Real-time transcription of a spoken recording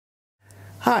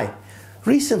Hi,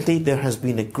 recently there has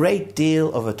been a great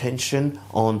deal of attention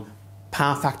on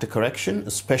power factor correction,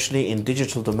 especially in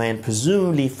digital domain,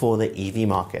 presumably for the EV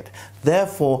market.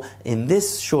 Therefore, in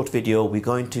this short video, we're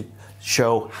going to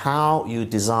show how you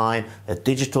design a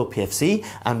digital PFC,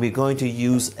 and we're going to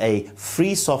use a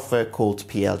free software called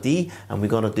PLD, and we're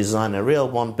going to design a real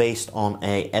one based on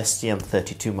a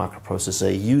STM32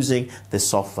 microprocessor using this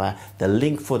software. The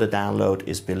link for the download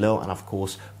is below, and of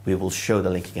course we will show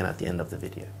the link again at the end of the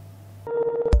video.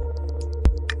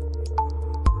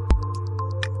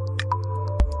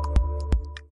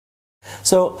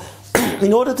 So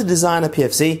in order to design a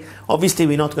PFC, obviously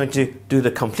we're not going to do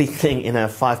the complete thing in a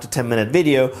 5 to 10 minute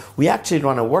video. We actually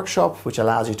run a workshop which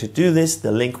allows you to do this.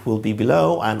 The link will be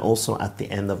below and also at the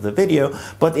end of the video.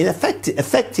 But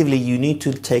effectively you need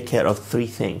to take care of three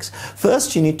things.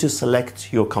 First, you need to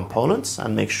select your components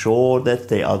and make sure that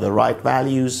they are the right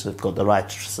values, have got the right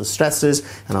stresses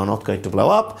and are not going to blow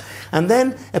up. And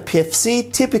then a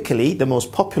PFC, typically the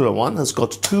most popular one, has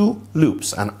got two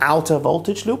loops: an outer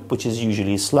voltage loop, which is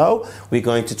usually slow. We're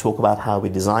going to talk about how we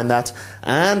design that,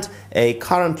 and a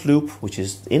current loop, which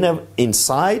is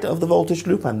inside of the voltage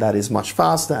loop, and that is much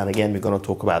faster, and again we're going to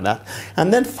talk about that.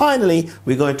 And then finally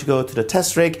we're going to go to the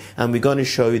test rig and we're going to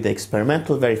show you the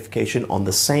experimental verification on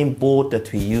the same board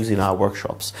that we use in our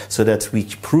workshops, so that we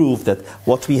prove that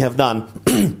what we have done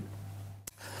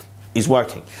is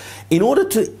working. In order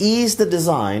to ease the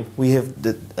design, we have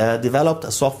developed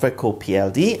a software called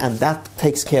PLD, and that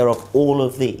takes care of all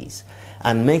of these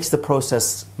and makes the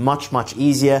process much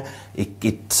easier.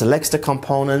 It selects the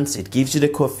components, it gives you the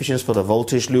coefficients for the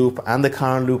voltage loop and the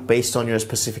current loop based on your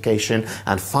specification,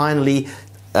 and finally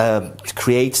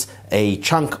creates a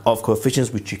chunk of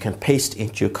coefficients which you can paste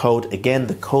into your code. Again,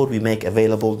 the code we make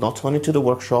available not only to the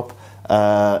workshop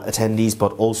attendees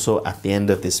but also at the end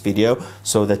of this video,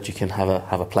 so that you can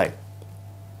have a play.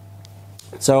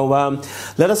 So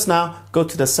let us now go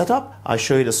to the setup. I'll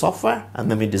show you the software and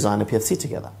then we design a PFC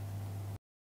together.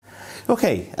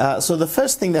 Okay, so the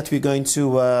first thing that we're going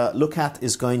to look at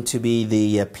is going to be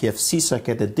the PFC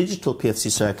circuit, the digital PFC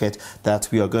circuit that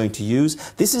we are going to use.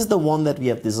 This is the one that we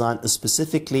have designed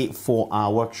specifically for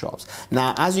our workshops.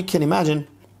 Now, as you can imagine,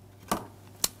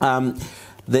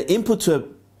 the input to a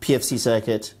PFC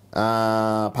circuit,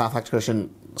 power factor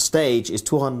correction stage, is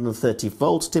 230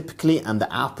 volts typically, and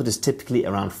the output is typically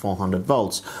around 400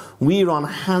 volts. We run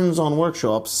hands-on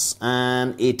workshops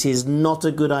and it is not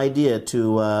a good idea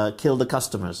to kill the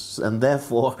customers, and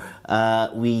therefore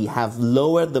we have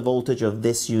lowered the voltage of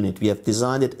this unit. We have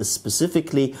designed it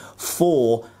specifically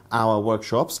for our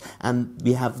workshops, and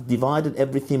we have divided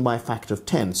everything by a factor of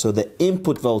 10. So the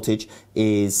input voltage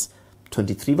is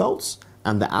 23 volts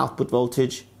and the output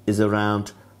voltage is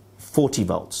around 40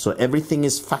 volts. So everything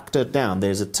is factored down. There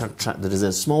is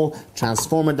a small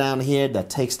transformer down here that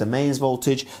takes the mains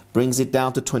voltage, brings it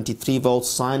down to 23 volts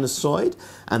sinusoid,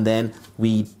 and then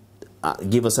we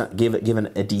given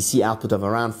a DC output of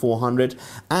around 400,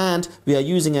 and we are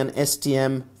using an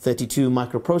STM32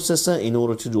 microprocessor in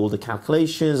order to do all the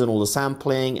calculations and all the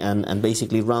sampling and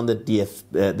basically run the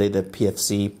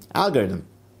PFC algorithm.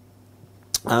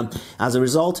 As a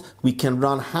result, we can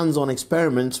run hands-on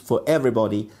experiments for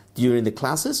everybody during the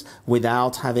classes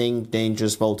without having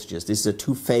dangerous voltages. This is a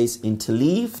two-phase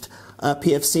interleaved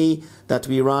PFC that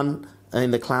we run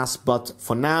in the class, but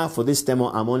for now, for this demo,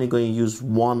 I'm only going to use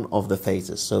one of the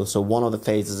phases. So one of the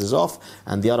phases is off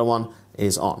and the other one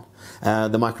is on.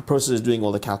 The microprocessor is doing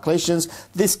all the calculations.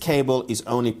 This cable is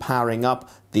only powering up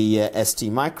the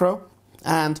STMicro,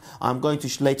 and I'm going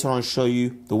to later on show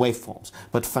you the waveforms.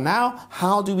 But for now,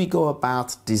 how do we go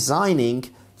about designing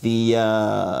the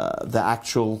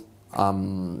actual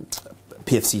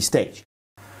PFC stage?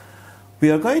 We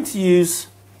are going to use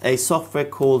a software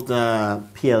called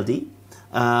PLD.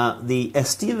 The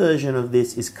ST version of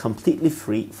this is completely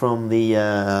free from the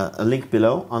link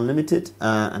below, unlimited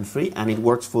and free, and it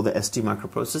works for the ST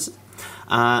microprocessor.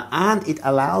 And it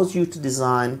allows you to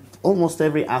design almost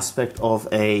every aspect of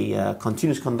a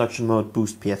continuous conduction mode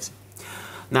boost PFC.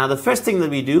 Now, the first thing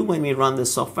that we do when we run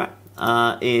this software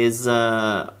is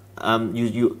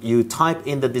you type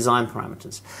in the design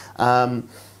parameters.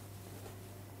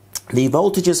 The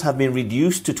voltages have been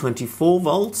reduced to 24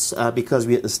 volts because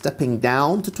we are stepping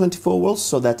down to 24 volts,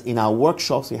 so that in our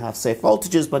workshops we have safe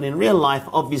voltages, but in real life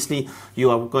obviously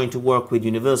you are going to work with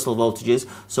universal voltages.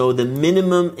 So the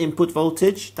minimum input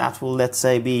voltage, that will, let's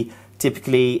say, be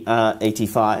typically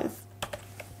 85.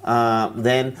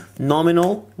 Then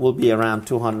nominal will be around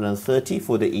 230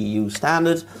 for the EU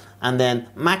standard, and then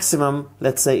maximum,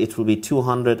 let's say it will be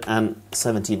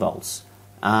 270 volts.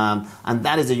 and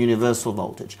that is a universal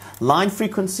voltage. Line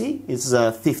frequency is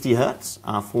 50 Hertz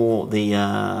for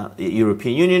the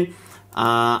European Union,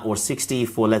 or 60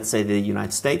 for, let's say, the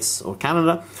United States or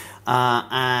Canada.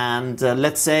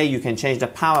 Let's say you can change the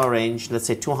power range, let's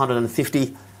say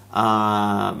 250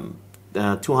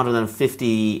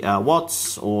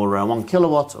 watts or 1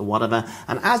 kilowatt or whatever.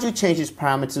 And as you change these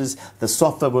parameters, the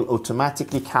software will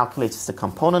automatically calculate the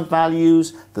component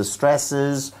values, the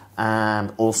stresses,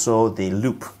 and also the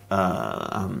loop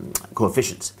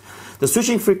coefficients. The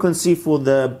switching frequency for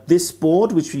this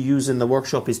board, which we use in the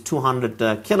workshop, is 200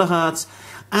 kilohertz,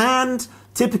 and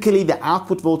typically the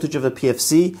output voltage of a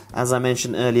PFC, as I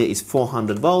mentioned earlier, is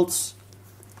 400 volts.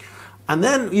 And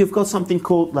then you've got something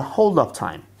called the hold-up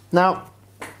time. Now,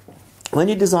 when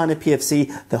you design a PFC,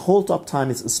 the hold-up time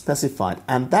is specified,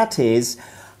 and that is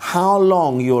how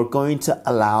long you're going to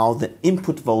allow the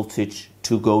input voltage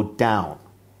to go down.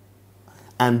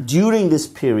 And during this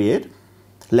period,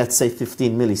 let's say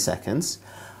 15 milliseconds,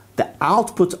 the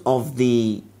output of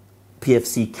the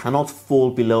PFC cannot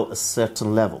fall below a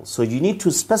certain level. So you need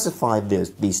to specify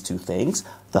these two things: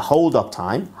 the hold-up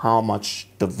time, how much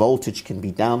the voltage can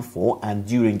be down for, and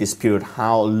during this period,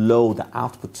 how low the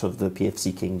output of the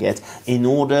PFC can get, in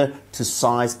order to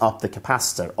size up the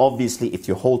capacitor. Obviously, if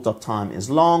your hold-up time is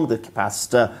long, the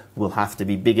capacitor will have to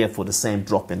be bigger for the same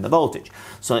drop in the voltage.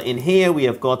 So in here, we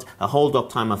have got a hold-up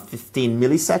time of 15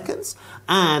 milliseconds.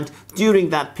 And during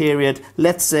that period,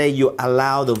 let's say you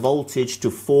allow the voltage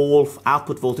to fall,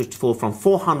 output voltage to fall from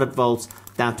 400 volts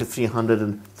down to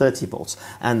 330 volts.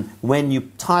 And when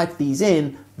you type these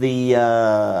in, the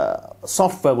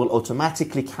software will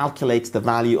automatically calculate the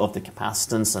value of the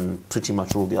capacitance and pretty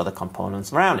much all the other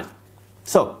components around it.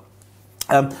 So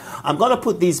I'm going to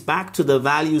put these back to the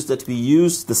values that we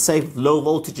use, the safe low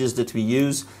voltages that we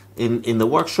use in the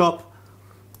workshop.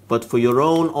 But for your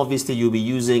own, obviously, you'll be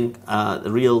using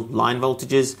real line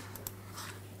voltages.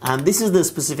 And this is the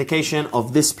specification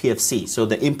of this PFC. So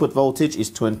the input voltage is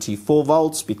 24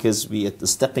 volts because we are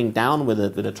stepping down with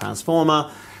a transformer.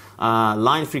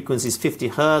 Line frequency is 50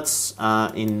 Hertz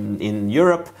in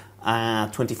Europe.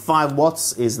 25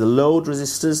 watts is the load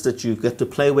resistors that you get to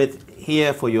play with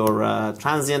here for your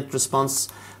transient response.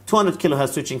 200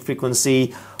 kilohertz switching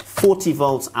frequency. 40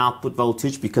 volts output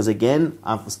voltage, because again,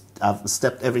 I've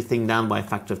stepped everything down by a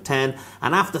factor of 10.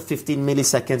 And after 15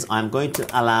 milliseconds, I'm going to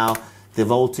allow the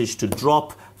voltage to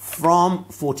drop from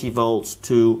 40 volts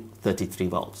to 33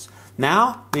 volts.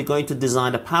 Now, we're going to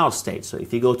design a power stage. So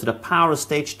if you go to the power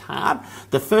stage tab,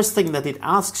 the first thing that it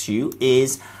asks you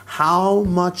is how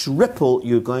much ripple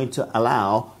you're going to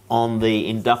allow on the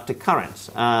inductor current.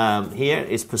 Here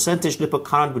is percentage ripple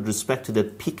current with respect to the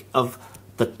peak of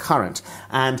the current,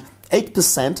 and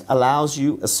 8% allows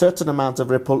you a certain amount of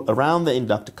ripple around the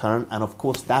inductor current, and of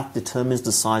course that determines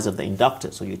the size of the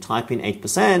inductor. So you type in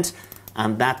 8%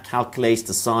 and that calculates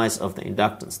the size of the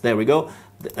inductance. There we go.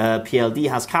 PLD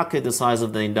has calculated the size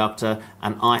of the inductor,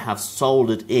 and I have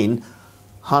soldered in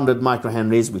 100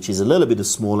 microhenries, which is a little bit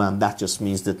smaller, and that just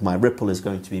means that my ripple is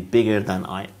going to be bigger than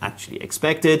I actually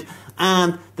expected.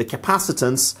 And the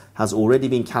capacitance has already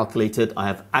been calculated. I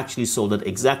have actually soldered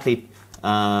exactly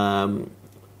 2.4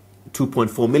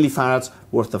 millifarads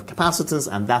worth of capacitance,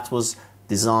 and that was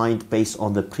designed based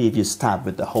on the previous tab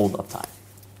with the hold-up time.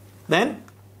 Then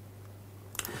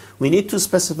we need to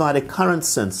specify the current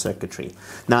sense circuitry.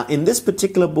 Now, in this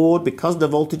particular board, because the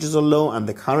voltages are low and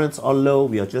the currents are low,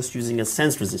 we are just using a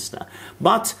sense resistor.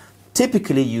 But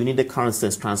typically, you need a current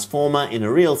sense transformer in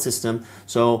a real system.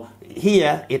 So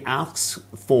here, it asks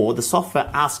for, the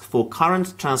software asks for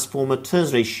current transformer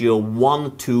turns ratio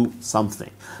 1 to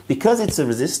something. Because it's a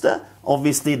resistor,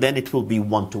 obviously, then it will be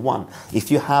 1 to 1.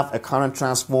 If you have a current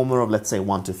transformer of, let's say,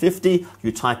 1 to 50,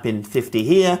 you type in 50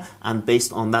 here, and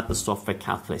based on that, the software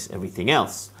calculates everything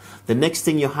else. The next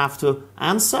thing you have to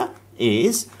answer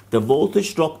is the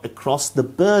voltage drop across the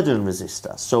burden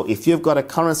resistor. So if you've got a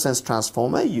current sense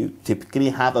transformer, you typically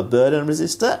have a burden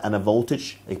resistor, and a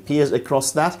voltage appears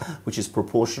across that, which is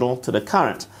proportional to the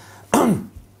current.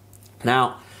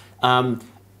 Now,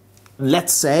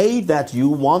 let's say that you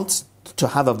want to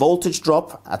have a voltage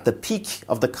drop at the peak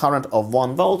of the current of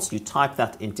 1 volt. You type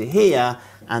that into here,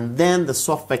 and then the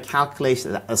software calculates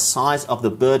the size of the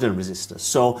burden resistor.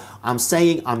 So I'm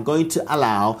saying I'm going to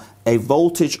allow a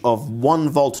voltage of 1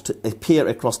 volt to appear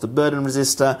across the burden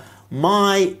resistor.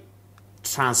 My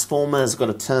transformer has got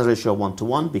a turn ratio of 1 to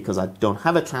 1 because I don't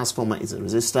have a transformer, it's a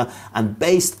resistor, and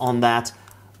based on that,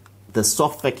 the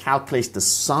software calculates the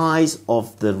size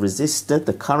of the resistor,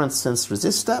 the current sense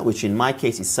resistor, which in my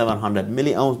case is 700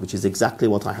 milliohms, which is exactly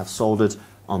what I have soldered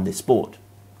on this board.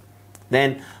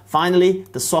 Then finally,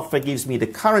 the software gives me the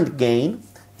current gain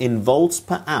in volts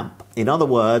per amp. In other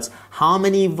words, how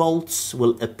many volts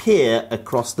will appear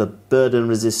across the burden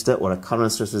resistor or a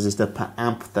current source resistor per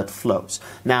amp that flows.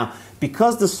 Now,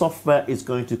 because the software is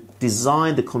going to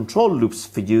design the control loops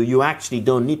for you, you actually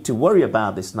don't need to worry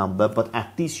about this number, but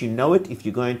at least you know it if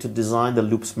you're going to design the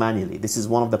loops manually. This is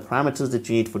one of the parameters that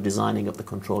you need for designing of the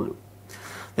control loop.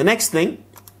 The next thing,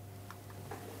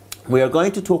 we are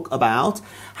going to talk about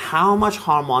how much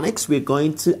harmonics we're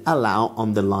going to allow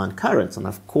on the line currents. And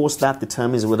of course, that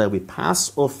determines whether we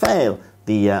pass or fail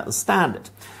the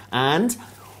standard. And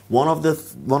one of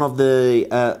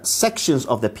the sections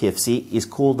of the PFC is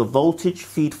called the voltage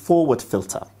feed-forward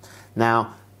filter.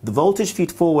 Now, the voltage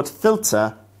feed-forward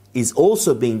filter is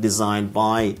also being designed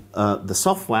by the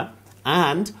software.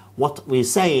 And what we're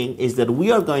saying is that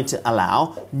we are going to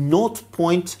allow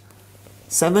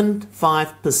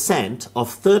 0.75%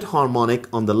 of third harmonic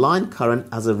on the line current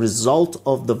as a result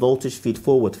of the voltage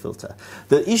feed-forward filter.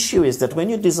 The issue is that when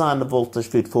you design the voltage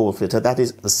feed-forward filter, that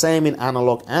is the same in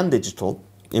analog and digital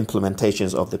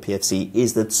implementations of the PFC,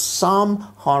 is that some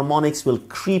harmonics will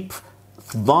creep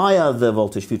via the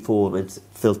voltage feed-forward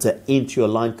filter into your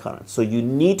line current. So you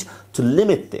need to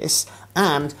limit this,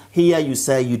 and here you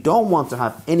say you don't want to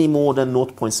have any more than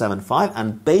 0.75,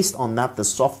 and based on that the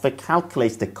software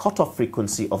calculates the cutoff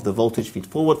frequency of the voltage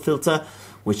feed-forward filter,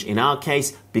 which in our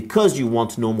case, because you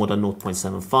want no more than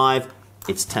 0.75,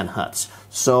 it's 10 Hertz.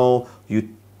 So you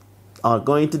are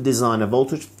going to design a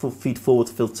voltage feed-forward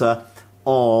filter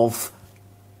with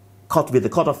the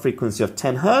cutoff frequency of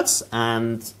 10 Hertz,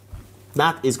 and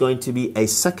that is going to be a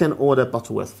second order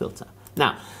Butterworth filter.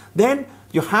 Now, then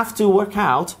you have to work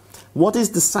out what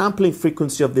is the sampling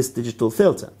frequency of this digital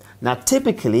filter. Now,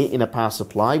 typically in a power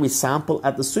supply, we sample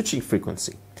at the switching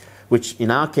frequency, which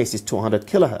in our case is 200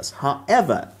 kilohertz.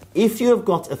 However, if you have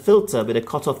got a filter with a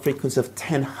cutoff frequency of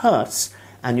 10 Hertz,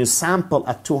 and you sample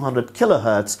at 200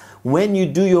 kilohertz, when you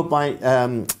do your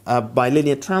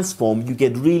bilinear transform, you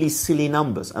get really silly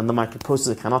numbers, and the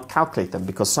microprocessor cannot calculate them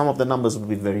because some of the numbers will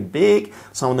be very big,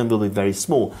 some of them will be very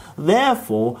small.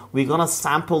 Therefore, we're going to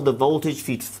sample the voltage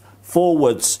feed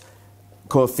forwards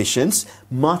coefficients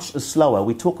much slower.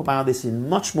 We talk about this in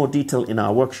much more detail in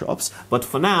our workshops, but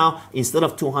for now, instead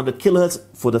of 200 kilohertz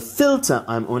for the filter,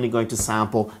 I'm only going to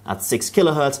sample at 6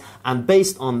 kilohertz, and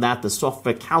based on that, the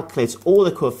software calculates all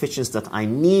the coefficients that I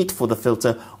need for the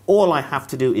filter. All I have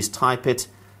to do is type it,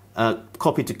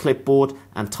 copy to clipboard,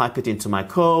 and type it into my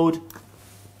code.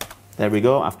 There we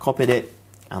go, I've copied it.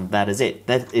 And that is it.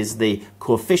 That is the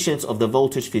coefficients of the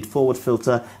voltage feed-forward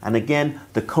filter. And again,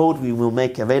 the code we will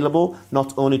make available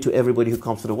not only to everybody who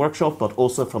comes to the workshop, but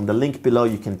also from the link below.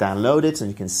 You can download it and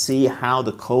you can see how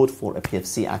the code for a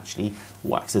PFC actually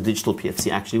works. The digital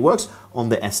PFC actually works on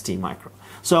the STMicro.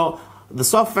 So the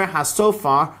software has so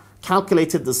far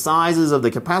calculated the sizes of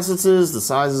the capacitors, the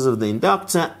sizes of the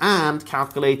inductor, and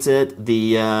calculated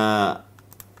the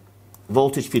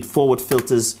voltage feed-forward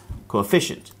filter's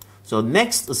coefficient. So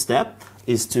next step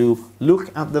is to look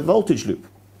at the voltage loop.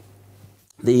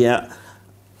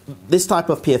 This type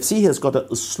of PFC has got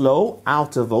a slow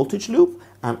outer voltage loop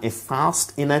and a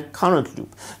fast inner current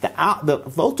loop. The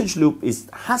voltage loop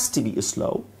has to be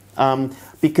slow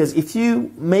because if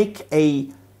you make a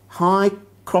high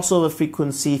crossover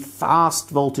frequency fast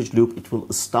voltage loop, it will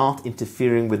start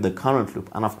interfering with the current loop.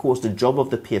 And of course, the job of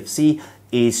the PFC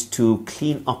is to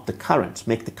clean up the current,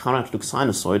 make the current look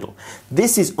sinusoidal.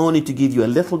 This is only to give you a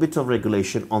little bit of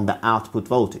regulation on the output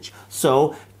voltage.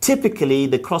 So typically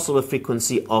the crossover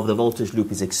frequency of the voltage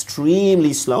loop is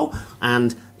extremely slow,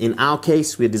 and in our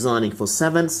case we're designing for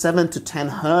 7 to 10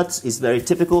 Hertz is very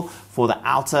typical for the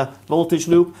outer voltage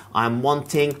loop. I'm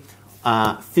wanting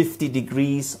 50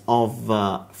 degrees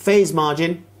of phase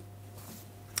margin,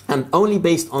 and only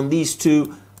based on these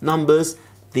two numbers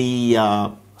the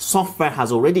software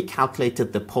has already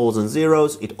calculated the poles and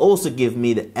zeros. It also gives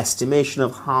me the estimation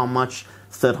of how much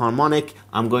third harmonic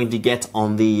I'm going to get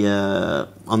on the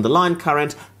line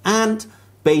current, and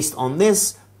based on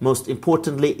this, most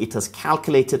importantly, it has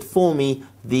calculated for me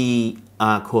the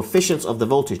coefficients of the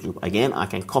voltage loop. Again, I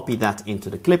can copy that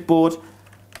into the clipboard.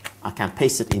 I can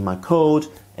paste it in my code.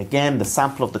 Again, the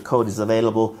sample of the code is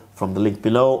available from the link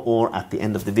below, or at the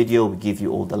end of the video we give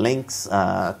you all the links to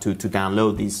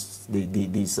download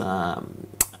these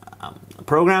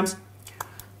programs.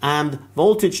 And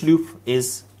voltage loop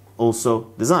is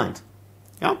also designed.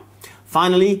 Yeah.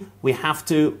 Finally, we have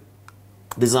to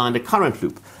design the current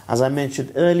loop. As I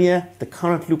mentioned earlier, the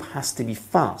current loop has to be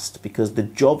fast because the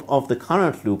job of the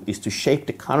current loop is to shape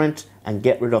the current and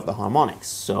get rid of the harmonics.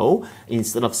 So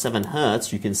instead of 7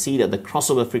 Hertz, you can see that the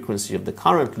crossover frequency of the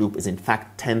current loop is in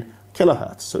fact 10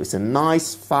 kilohertz. So it's a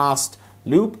nice fast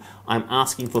loop. I'm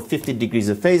asking for 50 degrees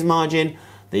of phase margin.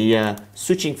 The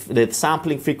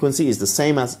sampling frequency is the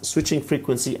same as switching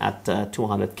frequency at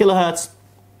 200 kilohertz.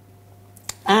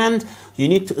 And you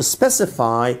need to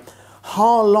specify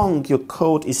how long your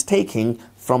code is taking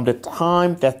from the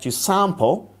time that you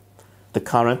sample the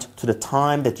current to the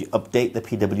time that you update the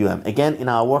PWM. Again, in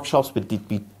our workshops, we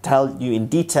tell you in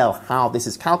detail how this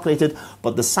is calculated,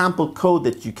 but the sample code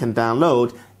that you can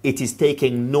download, it is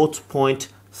taking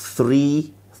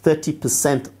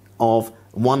 0.30% of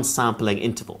one sampling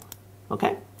interval.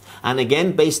 Okay? And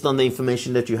again, based on the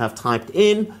information that you have typed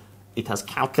in, it has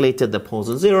calculated the poles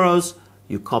and zeros.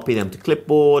 You copy them to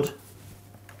clipboard,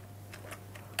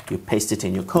 you paste it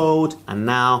in your code, and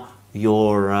now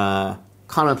your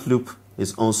current loop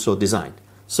is also designed.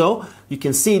 So you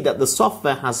can see that the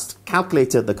software has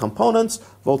calculated the components,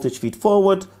 voltage feed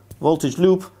forward, voltage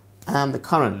loop, and the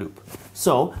current loop.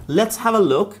 So let's have a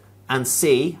look and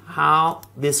see how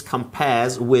this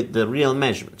compares with the real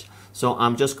measurement. So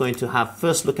I'm just going to have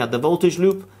first look at the voltage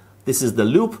loop. This is the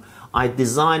loop. I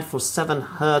designed for 7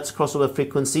 Hertz crossover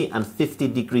frequency and 50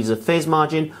 degrees of phase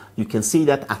margin. You can see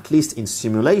that at least in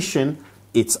simulation,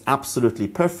 it's absolutely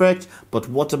perfect. But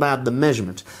what about the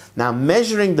measurement? Now,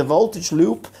 measuring the voltage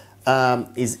loop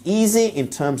is easy in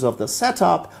terms of the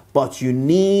setup, but you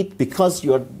need, because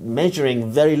you're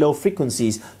measuring very low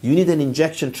frequencies, you need an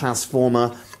injection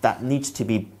transformer that needs to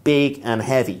be big and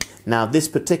heavy. Now, this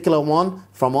particular one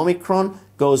from Omicron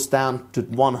goes down to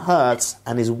 1 Hertz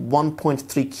and is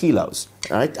 1.3 kilos,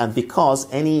 right? And because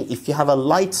if you have a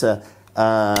lighter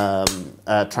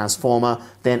transformer,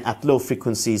 then at low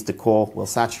frequencies the core will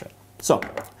saturate. So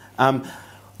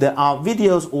there are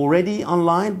videos already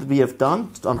online that we have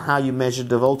done on how you measure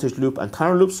the voltage loop and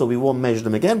current loop, so we won't measure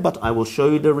them again, but I will show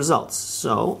you the results.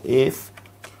 So if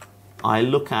I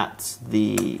look at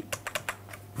the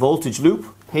voltage loop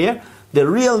here, the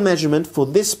real measurement for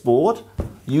this board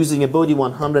using a Bode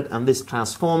 100 and this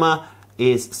transformer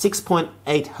is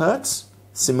 6.8 Hertz.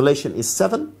 Simulation is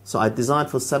 7, so I designed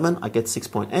for 7, I get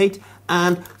 6.8,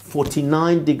 and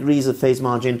 49 degrees of phase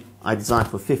margin, I designed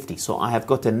for 50. So I have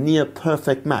got a near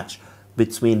perfect match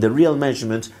between the real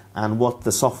measurement and what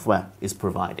the software is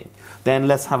providing. Then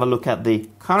let's have a look at the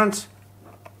current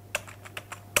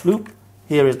loop.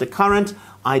 Here is the current.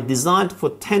 I designed for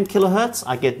 10 kilohertz,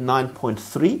 I get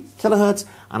 9.3 kilohertz,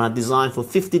 and I designed for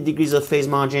 50 degrees of phase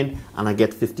margin, and I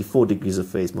get 54 degrees of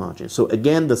phase margin. So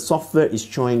again, the software is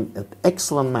showing an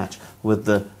excellent match with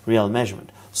the real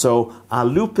measurement. So our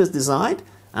loop is designed,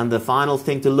 and the final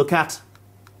thing to look at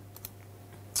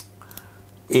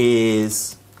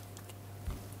is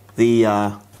the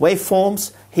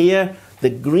waveforms. Here,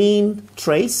 the green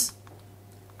trace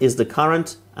is the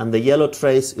current, and the yellow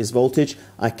trace is voltage.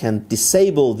 I can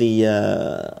disable the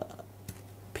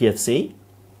PFC.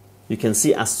 You can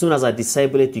see as soon as I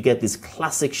disable it, you get this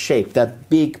classic shape, that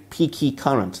big peaky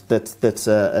current that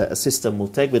a system will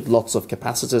take with lots of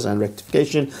capacitors and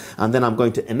rectification. And then I'm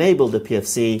going to enable the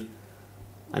PFC,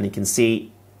 and you can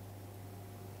see,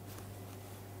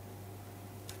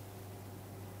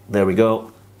 there we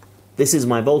go. This is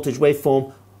my voltage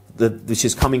waveform, which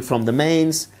is coming from the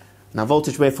mains. Now,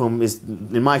 voltage waveform is,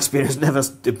 in my experience, never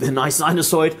a nice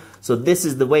sinusoid. So this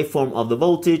is the waveform of the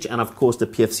voltage, and of course the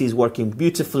PFC is working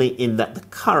beautifully in that the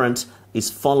current is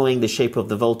following the shape of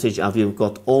the voltage, and we've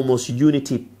got almost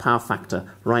unity power factor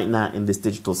right now in this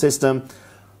digital system.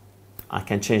 I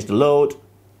can change the load,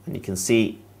 and you can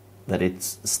see that it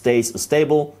stays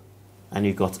stable, and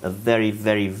you've got a very,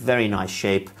 very, very nice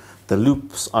shape. The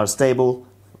loops are stable,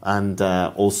 and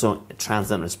also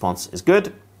transient response is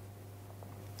good.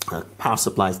 Power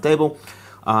supply is stable.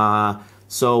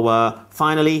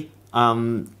 Finally,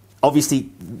 obviously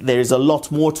there is a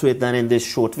lot more to it than in this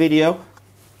short video.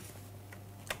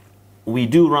 We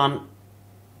do run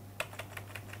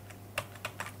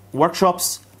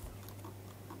workshops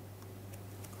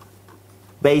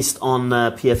based on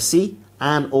PFC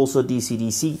and also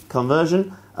DC-DC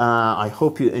conversion. I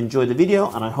hope you enjoyed the video,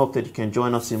 and I hope that you can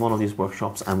join us in one of these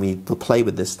workshops and we will play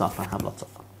with this stuff and have lots of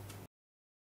fun.